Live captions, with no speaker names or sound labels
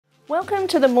Welcome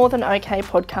to the More Than OK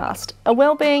podcast, a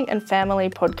wellbeing and family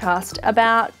podcast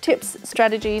about tips,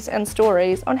 strategies and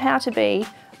stories on how to be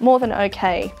more than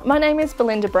okay. My name is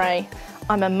Belinda Bray.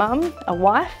 I'm a mum, a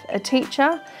wife, a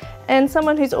teacher and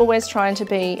someone who's always trying to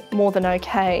be more than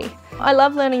okay. I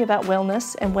love learning about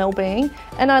wellness and wellbeing,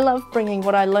 and I love bringing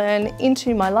what I learn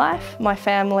into my life, my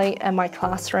family and my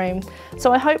classroom.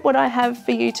 So I hope what I have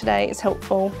for you today is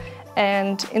helpful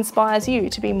and inspires you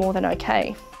to be more than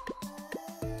okay.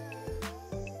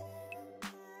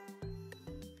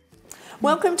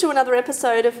 Welcome to another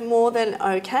episode of More Than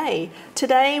Okay.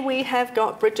 Today we have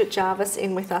got Bridget Jarvis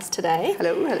in with us today.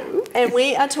 Hello, hello. And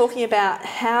we are talking about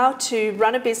how to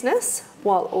run a business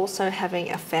while also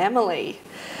having a family.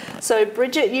 So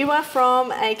Bridget, you are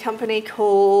from a company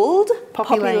called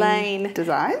Poppy Lane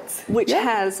Designs, which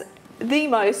has the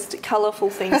most colourful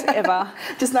things ever.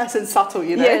 Just nice and subtle,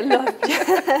 you know.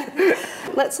 Yeah,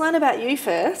 Let's learn about you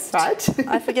first. Right.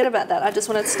 I forget about that. I just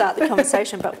wanted to start the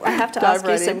conversation, but I have to ask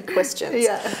you some questions.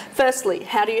 Yeah. Firstly,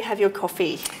 how do you have your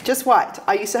coffee? Just white.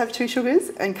 I used to have 2 sugars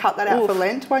and cut that out for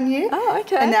Lent one year. Oh,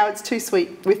 okay. And now it's too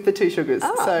sweet with the 2 sugars.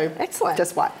 Oh, so excellent.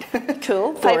 Just white.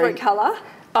 Cool. Favourite colour?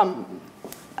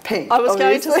 Pink. I was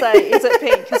going to say, is it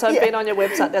pink? Because I've been on your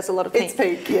website, there's a lot of pink. It's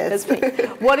pink, yes. There's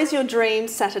pink. What is your dream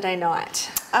Saturday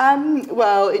night?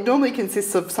 Well, it normally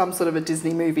consists of some sort of a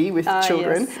Disney movie with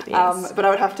children. Yes. But I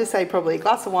would have to say probably a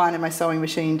glass of wine and my sewing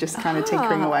machine just kind of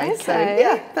tinkering away. Okay. So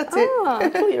yeah, that's it.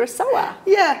 Oh, cool, you're a sewer.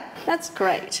 Yeah. That's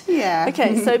great. Yeah.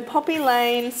 Okay, so Poppy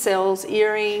Lane sells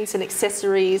earrings and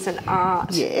accessories and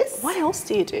art. Yes. What else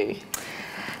do you do?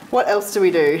 What else do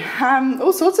we do?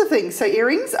 All sorts of things. So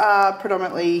earrings are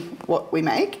predominantly what we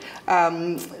make.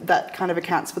 That kind of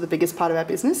accounts for the biggest part of our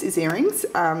business is earrings.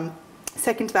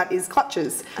 Second to that is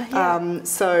clutches.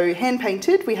 So hand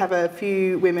painted. We have a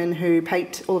few women who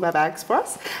paint all of our bags for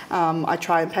us. I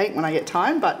try and paint when I get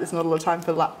time, but there's not a lot of time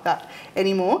for that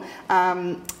anymore.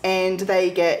 And they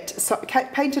get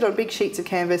painted on big sheets of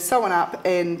canvas, sewn up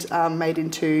and made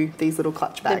into these little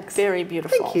clutch bags. They're very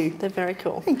beautiful. Thank you. They're very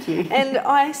cool. Thank you. And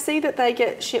I see that they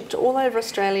get shipped all over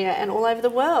Australia and all over the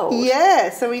world. Yeah,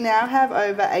 so we now have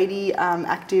over 80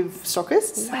 active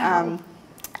stockists. Wow.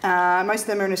 Most of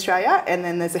them are in Australia, and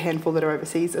then there's a handful that are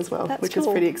overseas as well, which is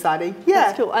pretty exciting. Yeah,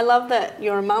 that's cool. I love that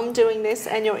you're a mum doing this,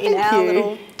 and you're in our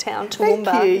little town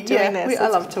Toowoomba doing this. I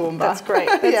love Toowoomba. That's great.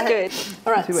 That's good.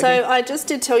 All right. So I just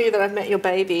did tell you that I've met your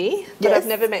baby, but I've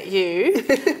never met you.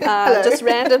 Just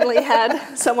randomly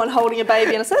had someone holding a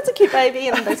baby, and I said, "That's a cute baby."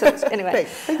 And they said, "Anyway,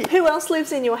 who else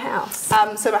lives in your house?"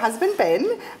 So my husband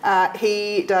Ben,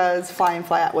 he does fly in,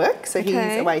 fly out work. So he's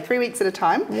away 3 weeks at a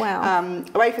time. Wow.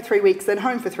 Away for 3 weeks, then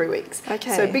home for 3 weeks.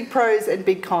 Okay. So big pros and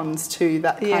big cons to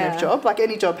that kind of job. Like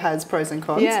any job has pros and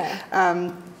cons.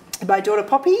 Yeah. My daughter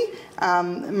Poppy,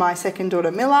 my second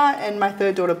daughter Miller, and my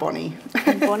third daughter Bonnie.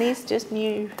 And Bonnie's just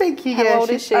new. Thank you. How old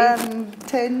is she?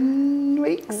 10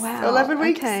 weeks. Wow. 11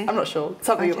 weeks. Okay. I'm not sure.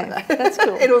 Something like that. That's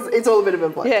cool. It's all a bit of a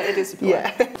blur. Yeah, it is a blur.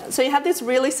 Yeah. So you have this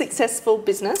really successful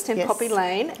business in Poppy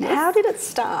Lane. Yes. How did it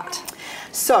start?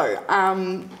 So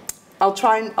I'll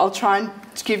try and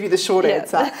give you the short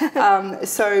answer.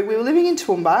 So we were living in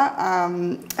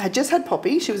Toowoomba. Had just had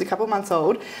Poppy. She was a couple of months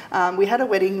old. We had a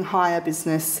wedding hire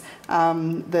business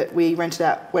that we rented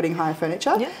out wedding hire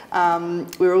furniture. Yeah.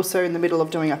 We were also in the middle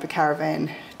of doing up a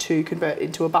caravan to convert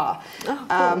into a bar. Oh,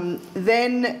 cool.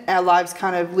 Then our lives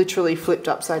kind of literally flipped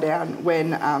upside down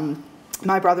when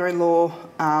my brother-in-law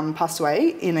passed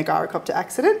away in a gyrocopter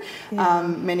accident. Yeah.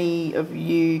 Many of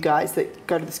you guys that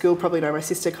go to the school probably know my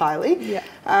sister Kylie.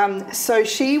 Yeah. So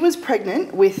she was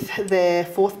pregnant with their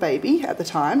 4th baby at the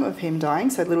time of him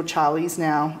dying. So little Charlie's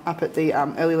now up at the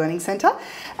Early Learning Centre.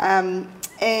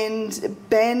 And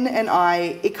Ben and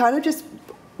I, it kind of just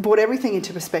brought everything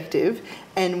into perspective,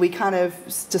 and we kind of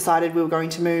decided we were going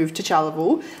to move to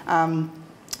Charleville,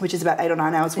 which is about 8 or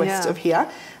 9 hours west of here.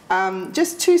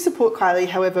 Just to support Kylie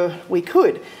however we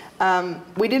could.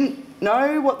 We didn't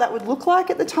know what that would look like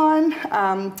at the time,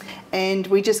 and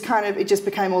we just it just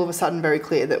became all of a sudden very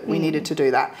clear that we needed to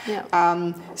do that.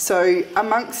 Yeah. So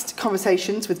amongst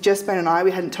conversations with just Ben and I,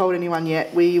 we hadn't told anyone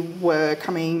yet, we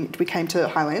came to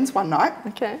Highlands one night.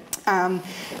 Okay. And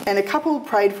a couple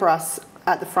prayed for us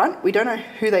at the front. We don't know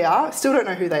who they are, still don't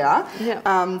know who they are.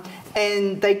 Yeah.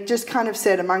 And they just kind of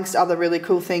said, amongst other really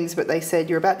cool things, but they said,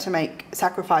 you're about to make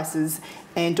sacrifices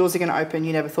and doors are going to open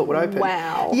you never thought would open.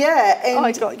 Wow. Yeah. And oh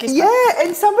my God.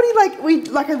 And somebody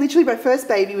I literally, my first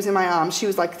baby was in my arms. She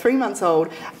was like 3 months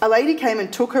old. A lady came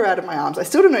and took her out of my arms. I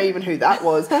still don't know even who that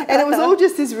was. And it was all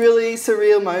just this really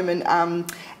surreal moment.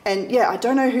 And yeah, I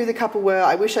don't know who the couple were.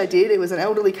 I wish I did. It was an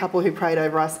elderly couple who prayed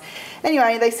over us.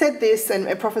 Anyway, they said this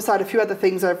and prophesied a few other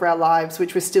things over our lives,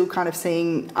 which we're still kind of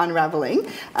seeing unravelling.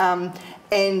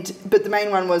 But the main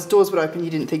one was doors would open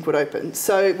you didn't think would open.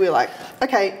 So we were like,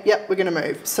 okay, yep, we're going to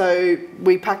move. So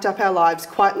we packed up our lives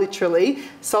quite literally,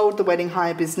 sold the wedding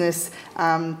hire business,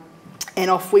 and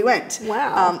off we went.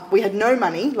 Wow. We had no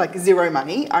money, like zero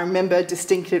money. I remember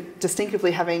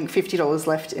distinctively having $50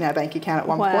 left in our bank account at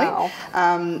one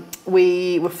point.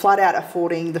 We were flat out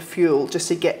affording the fuel just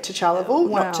to get to Charleville,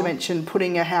 not to mention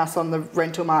putting a house on the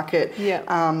rental market,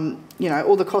 you know,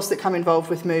 all the costs that come involved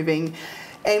with moving.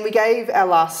 And we gave our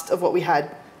last of what we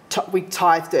had, we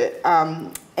tithed it.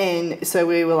 And so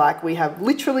we were like, we have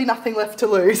literally nothing left to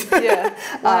lose. Yeah,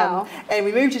 wow. And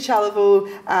we moved to Charleville,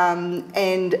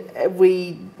 and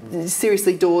we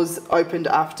seriously doors opened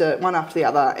one after the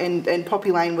other. And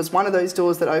Poppy Lane was one of those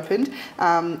doors that opened.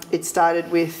 It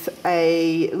started with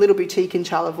a little boutique in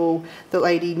Charleville. The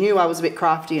lady knew I was a bit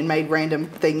crafty and made random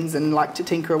things and liked to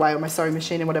tinker away on my sewing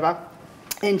machine and whatever.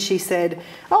 And she said,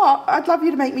 oh, I'd love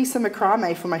you to make me some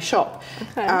macrame for my shop.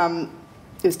 Okay.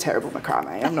 It was terrible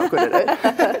macrame. I'm not good at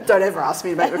it. Don't ever ask me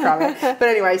to make macrame. But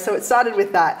anyway, so it started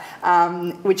with that,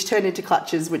 which turned into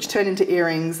clutches, which turned into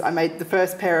earrings. I made the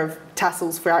first pair of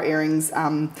tassels for our earrings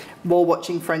while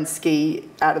watching friends ski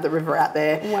out of the river out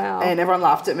there. Wow. And everyone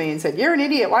laughed at me and said, you're an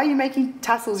idiot. Why are you making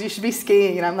tassels? You should be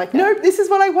skiing. And I'm like, no, this is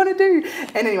what I want to do.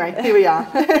 And anyway, here we are.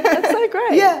 That's so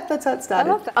great. Yeah, that's how it started.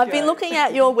 I love that. I've been looking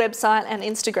at your website and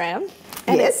Instagram.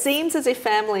 And it seems as if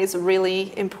family is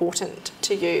really important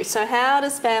to you. So how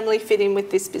does family fit in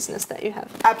with this business that you have?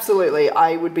 Absolutely.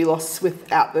 I would be lost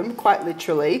without them, quite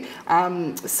literally.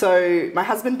 So my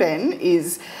husband, Ben,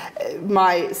 is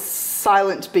my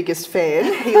silent biggest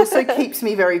fan. He also keeps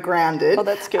me very grounded. Oh,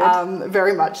 that's good.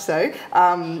 Very much so.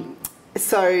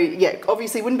 So yeah,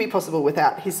 obviously wouldn't be possible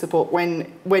without his support.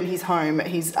 When he's home,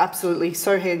 he's absolutely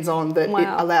so hands-on that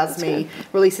it allows me,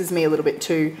 releases me a little bit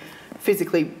to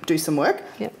physically do some work.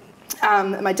 Yep.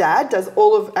 My dad does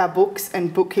all of our books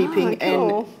and bookkeeping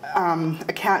and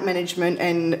account management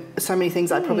and so many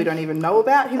things I probably don't even know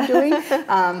about him doing.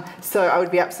 So I would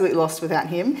be absolutely lost without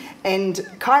him. And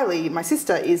Kylie, my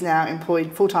sister, is now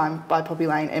employed full-time by Poppy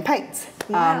Lane and paints.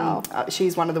 Wow.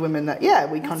 She's one of the women that,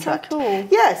 we contract. So cool.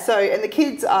 Yeah, so, and the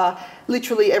kids are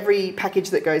literally every package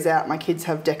that goes out, my kids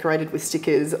have decorated with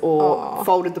stickers or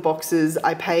folded the boxes.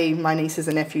 I pay my nieces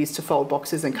and nephews to fold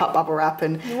boxes and cut bubble wrap.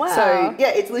 And so, yeah,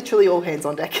 it's literally all hands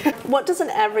on deck. What does an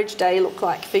average day look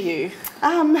like for you?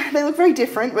 They look very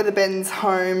different whether Ben's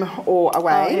home or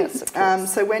away. Oh, yes, of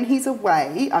course. So when he's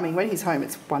away, I mean, when he's home,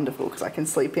 it's wonderful because I can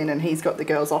sleep in and he's got the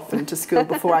girls off and to school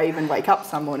before I even wake up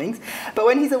some mornings. But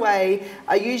when he's away,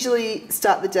 I usually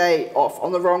start the day off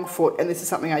on the wrong foot, and this is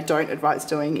something I don't advise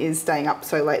doing, is staying up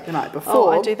so late the night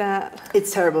before. Oh, I do that.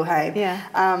 It's terrible, hey?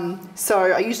 Yeah. So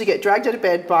I usually get dragged out of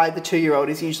bed by the 2-year-old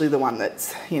is usually the one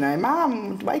that's, you know,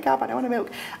 Mum, wake up, I don't want to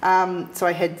milk. So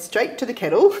I head straight to the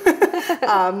kettle.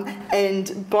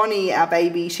 And Bonnie, our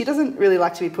baby, she doesn't really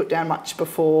like to be put down much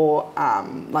before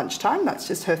lunchtime. That's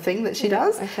just her thing that she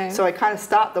does. Okay. So I kind of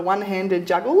start the one-handed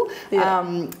juggle.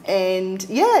 Yeah. And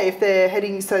yeah, if they're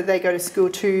heading, so they go to school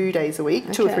 2 days a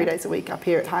week, 2 or 3 days a week up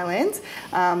here at Highlands.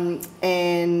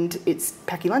 And it's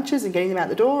packing lunches and getting them out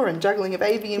the door and juggling a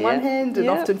baby in one hand and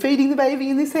often feeding the baby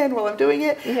in this hand while I'm doing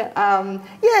it. Yeah. And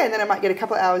then I might get a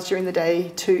couple of hours during the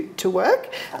day to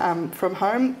work from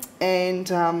home, and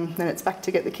then it's back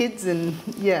to get the kids and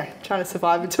trying to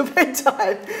survive until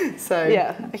bedtime. So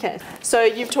okay. So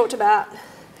you've talked about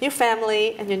your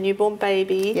family and your newborn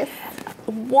baby. Yes.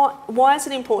 Why is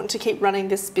it important to keep running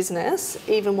this business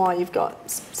even while you've got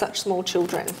such small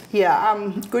children?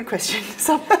 Yeah, good question.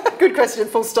 Good question,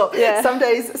 full stop. Yeah. Some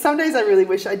days I really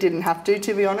wish I didn't have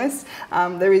to be honest.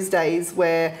 There is days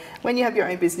where when you have your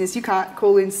own business, you can't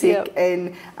call in sick,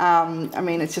 and I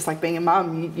mean, it's just like being a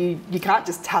mum. You can't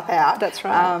just tap out. That's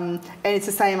right. And it's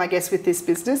the same, I guess, with this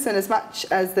business. And as much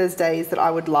as there's days that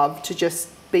I would love to just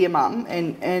be a mum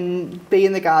and be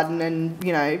in the garden and,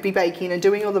 you know, be baking and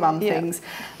doing all the mum things,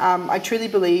 I truly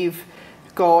believe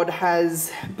God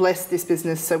has blessed this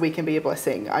business so we can be a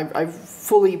blessing. I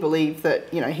fully believe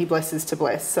that, you know, he blesses to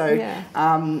bless. So,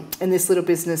 and this little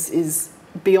business is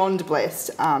beyond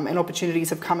blessed, and opportunities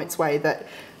have come its way that,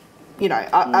 you know,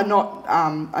 are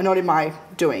not in my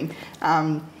doing.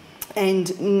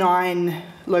 And 9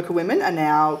 local women are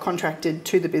now contracted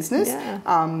to the business,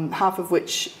 half of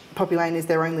which Poppy Lane is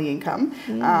their only income.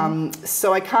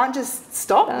 So I can't just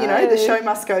stop, you know, the show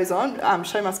must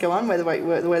go on, whether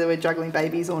we're juggling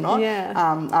babies or not.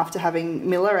 After having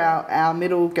Miller, our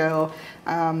middle girl,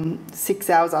 6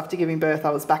 hours after giving birth, I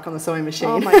was back on the sewing machine.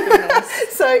 Oh my goodness.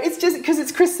 So it's just because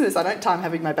it's Christmas. I don't time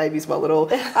having my babies well at all.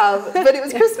 But it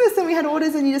was Christmas and we had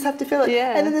orders and you just have to fill it.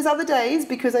 And then there's other days,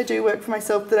 because I do work for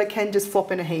myself, that I can just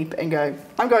flop in a heap and go,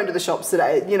 I'm going to the shops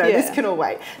today. You know, this can all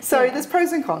wait. So there's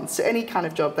pros and cons to any kind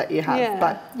of job that you have.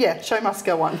 But yeah, show must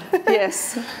go on.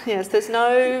 Yes. There's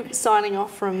no signing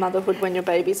off from motherhood when your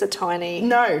babies are tiny.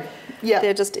 No.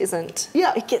 There just isn't.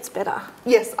 It gets better.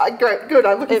 Yes, great, good.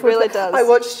 I'm looking forward really to does. I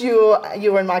watched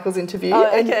you and Michael's interview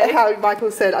and how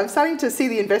Michael said, I'm starting to see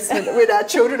the investment with our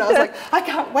children. I was like, I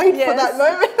can't wait for that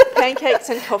moment. Pancakes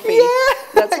and coffee.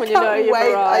 That's when you know you've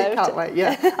arrived. I can't wait,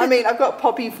 I mean, I've got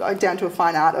Poppy down to a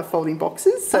fine art of folding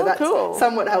boxes, so that's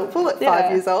somewhat helpful at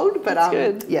 5 years old.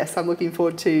 But yes, I'm looking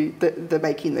forward to the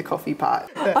making the coffee part.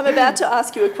 I'm about to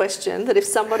ask you a question that if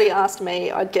somebody asked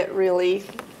me, I'd get really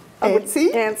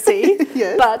antsy.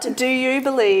 Yes. But do you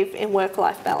believe in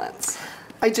work-life balance?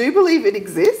 I do believe it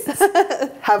exists.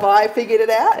 Have I figured it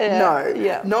out?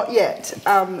 No, not yet.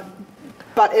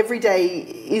 But every day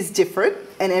is different,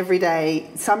 and every day,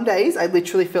 some days I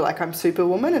literally feel like I'm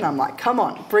Superwoman and I'm like, come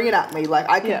on, bring it at me, like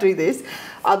I can do this.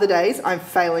 Other days I'm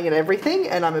failing at everything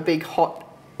and I'm a big hot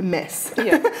mess.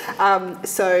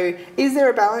 So is there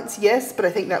a balance? Yes, but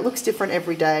I think that looks different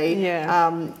every day.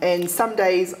 And some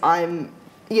days I'm,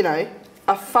 you know,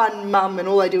 a fun mum and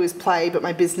all I do is play, but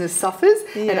my business suffers.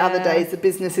 And other days the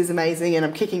business is amazing and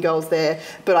I'm kicking goals there,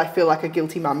 but I feel like a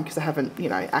guilty mum because I haven't, you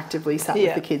know, actively sat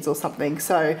with the kids or something.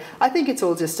 So I think it's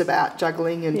all just about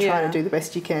juggling and trying to do the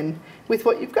best you can with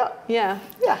what you've got.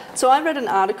 So I read an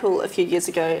article a few years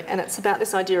ago and it's about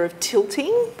this idea of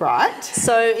tilting. Right.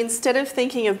 So instead of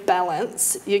thinking of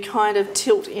balance, you kind of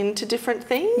tilt into different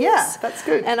things. Yeah, that's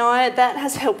good. And that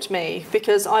has helped me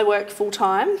because I work full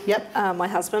time. My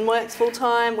husband works full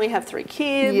time. We have 3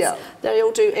 kids. They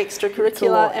all do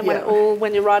extracurricular, and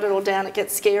when you write it all down, it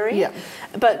gets scary.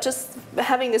 But just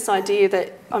having this idea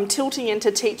that I'm tilting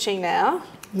into teaching now.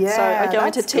 So I go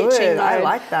into teaching mode, I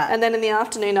like that. And then in the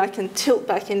afternoon I can tilt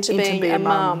back into being a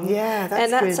mum.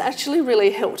 And that's actually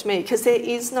really helped me because there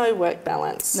is no work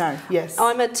balance.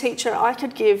 I'm a teacher. I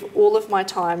could give all of my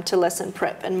time to lesson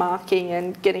prep and marking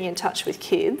and getting in touch with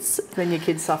kids. Then your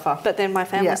kids suffer. But then my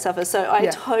family suffers. So I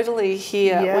totally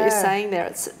hear what you're saying there.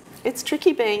 It's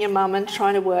tricky being a mum and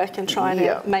trying to work and trying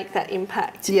to make that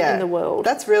impact in the world.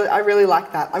 That's really, I really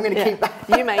like that. I'm going to keep that.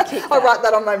 You may keep that. I'll write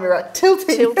that on my mirror.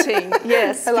 Tilting. Tilting,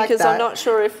 yes. I like because that. I'm not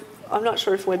sure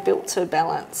if we're built to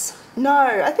balance. No,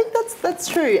 I think that's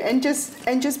true. And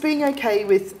just being okay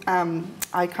with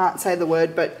I can't say the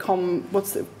word, but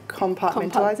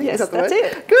compartmentalising. Yes, is that the word?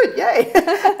 It. Good, yay.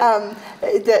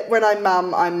 That when I'm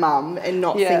mum and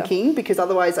not thinking, because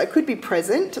otherwise I could be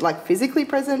present, like physically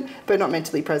present, but not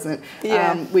mentally present,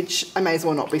 which I may as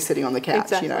well not be sitting on the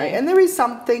couch, you know. And there is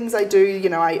some things I do, you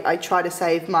know, I try to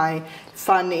save my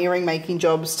fun earring making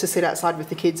jobs to sit outside with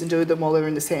the kids and do them while they're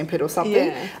in the sandpit or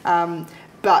something.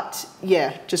 But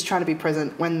yeah, just trying to be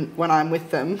present when I'm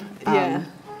with them.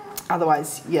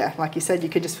 Otherwise, like you said, you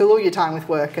could just fill all your time with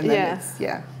work and then it's,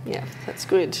 that's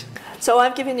good. So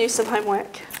I've given you some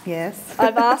homework. Yes.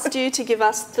 I've asked you to give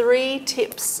us 3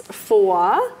 tips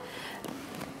for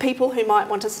people who might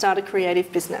want to start a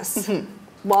creative business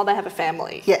while they have a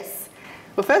family. Yes.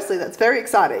 Well, firstly, that's very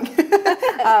exciting.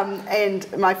 And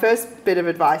my first bit of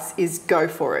advice is go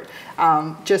for it.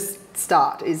 Just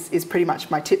start is pretty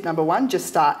much my tip number 1. Just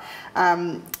start.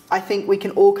 I think we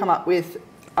can all come up with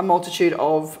a multitude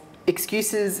of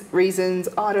excuses, reasons.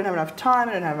 Oh, I don't have enough time,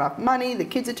 I don't have enough money, the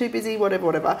kids are too busy,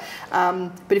 whatever. But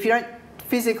if you don't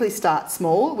physically start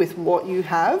small with what you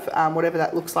have, whatever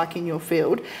that looks like in your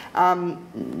field, a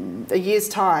year's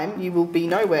time you will be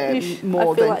nowhere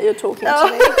more than... I feel like you're talking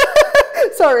to me.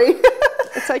 Sorry.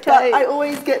 It's okay. But I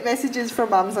always get messages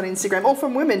from mums on Instagram, or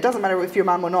from women, doesn't matter if you're a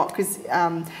mum or not, because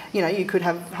you know, you could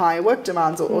have higher work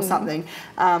demands or something,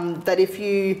 that if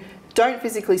you don't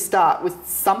physically start with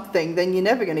something, then you're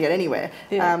never going to get anywhere.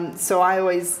 So I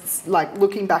always, like,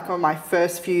 looking back on my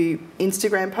first few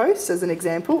Instagram posts as an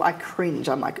example, I cringe.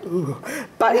 I'm like, ooh.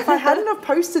 But if I hadn't have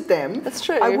posted them, that's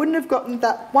true, I wouldn't have gotten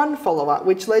that 1 follower,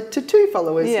 which led to 2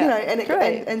 followers, you know,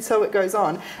 and so it goes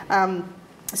on.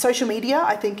 Social media,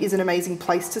 I think, is an amazing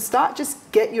place to start. Just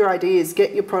get your ideas,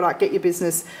 get your product, get your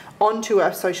business onto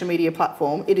a social media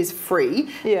platform. It is free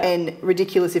and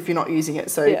ridiculous if you're not using it.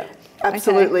 So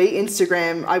Absolutely.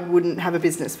 Instagram, I wouldn't have a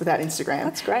business without Instagram.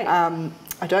 That's great.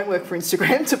 I don't work for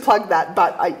Instagram to plug that,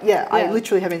 but I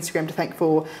literally have Instagram to thank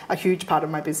for a huge part of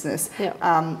my business.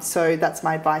 Yeah. So that's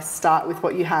my advice. Start with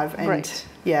what you have. And Great.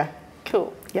 Yeah.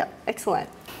 Cool. Yeah. Excellent.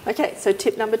 Okay, so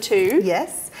tip number 2.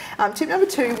 Yes. Tip number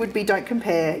 2 would be don't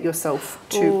compare yourself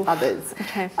to others.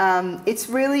 Okay. It's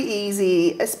really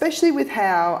easy, especially with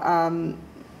how...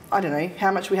 I don't know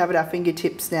how much we have at our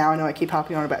fingertips now. I know I keep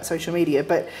harping on about social media,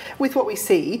 but with what we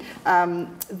see,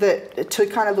 that to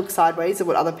kind of look sideways at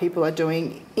what other people are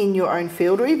doing in your own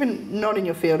field, or even not in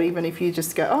your field, even if you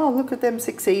just go, oh, look at them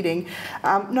succeeding.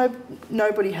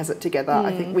 Nobody has it together.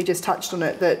 I think we just touched on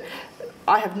it, that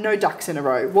I have no ducks in a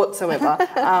row whatsoever.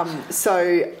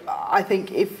 So I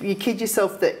think if you kid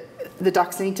yourself that the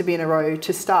ducks need to be in a row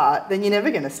to start, then you're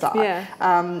never going to start.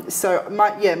 Yeah. So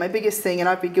my biggest thing, and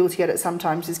I've been guilty at it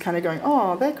sometimes, is kind of going,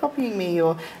 oh, they're copying me,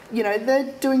 or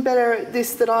they're doing better at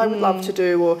this that I would love to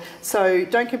do. Or so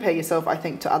don't compare yourself, I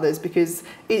think, to others, because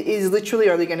it is literally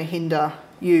only going to hinder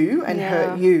you and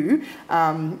hurt you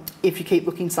if you keep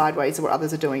looking sideways at what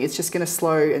others are doing. It's just going to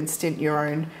slow and stint your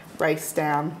own race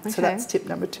down. Okay. So that's tip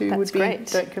number 2. Would be great.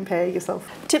 Don't compare yourself.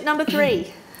 Tip number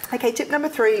 3. Okay, tip number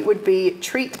 3 would be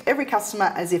treat every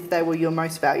customer as if they were your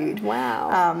most valued.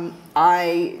 Wow.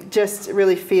 I just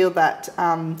really feel that,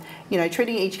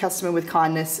 treating each customer with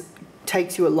kindness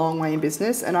takes you a long way in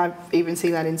business, and I've even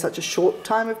seen that in such a short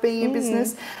time of being in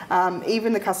business.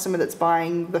 Even the customer that's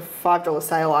buying the $5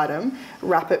 sale item,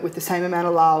 wrap it with the same amount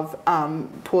of love,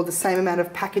 pour the same amount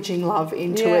of packaging love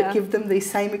into it, give them the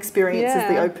same experience as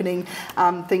the opening,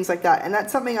 things like that. And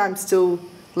that's something I'm still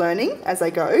learning as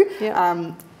I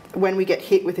go. When we get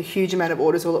hit with a huge amount of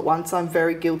orders all at once, I'm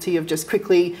very guilty of just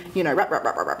quickly,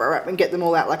 wrap, and get them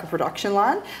all out like a production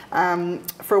line.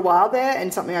 For a while there,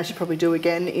 and something I should probably do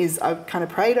again, is I've kind of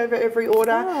prayed over every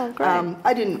order. Oh, great.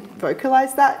 I didn't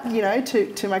vocalise that,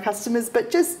 to my customers,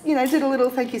 but just, did a little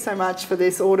thank you so much for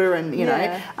this order, and,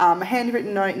 a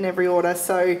handwritten note in every order.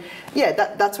 So, yeah,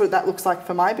 that's what that looks like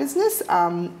for my business.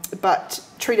 But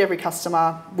treat every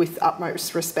customer with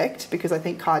utmost respect, because I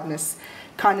think kindness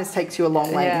takes you a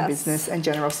long way in business, and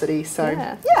generosity. So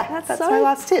that's so my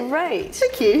last tip. Great.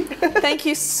 Thank you. Thank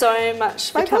you so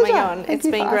much for coming on. It's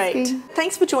been great.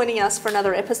 Thanks for joining us for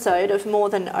another episode of More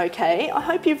Than Okay. I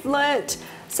hope you've learnt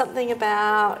something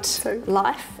about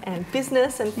life and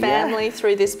business and family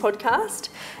through this podcast,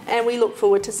 and we look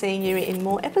forward to seeing you in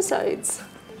more episodes.